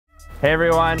Hey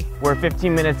everyone, we're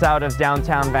 15 minutes out of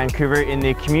downtown Vancouver in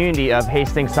the community of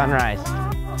Hastings Sunrise.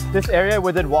 This area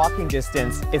within walking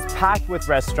distance is packed with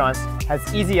restaurants, has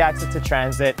easy access to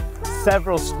transit,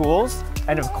 several schools,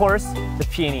 and of course, the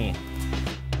P&E.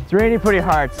 It's raining pretty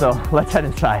hard, so let's head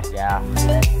inside. Yeah.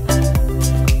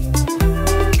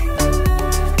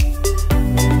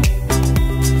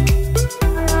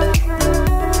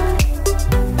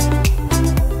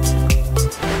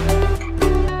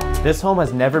 This home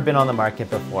has never been on the market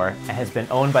before and has been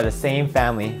owned by the same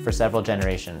family for several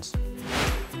generations.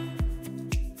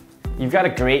 You've got a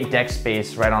great deck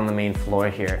space right on the main floor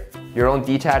here, your own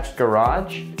detached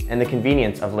garage, and the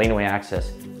convenience of laneway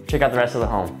access. Check out the rest of the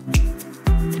home.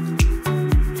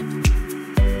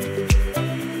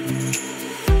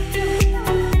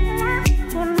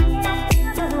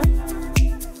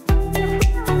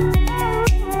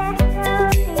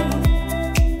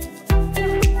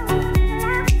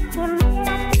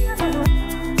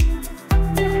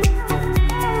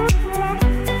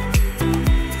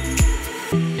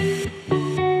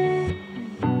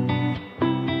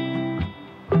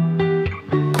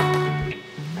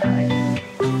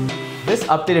 This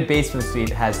updated basement suite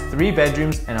has 3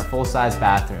 bedrooms and a full-size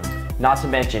bathroom. Not to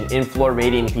mention in-floor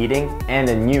radiant heating and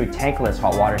a new tankless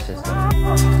hot water system.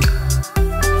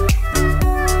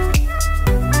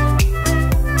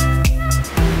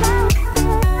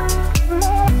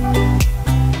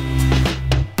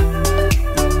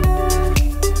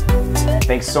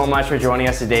 Thanks so much for joining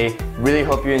us today. Really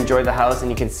hope you enjoyed the house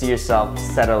and you can see yourself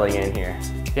settling in here.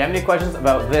 If you have any questions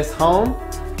about this home,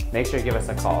 make sure you give us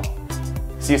a call.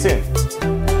 See you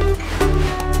soon.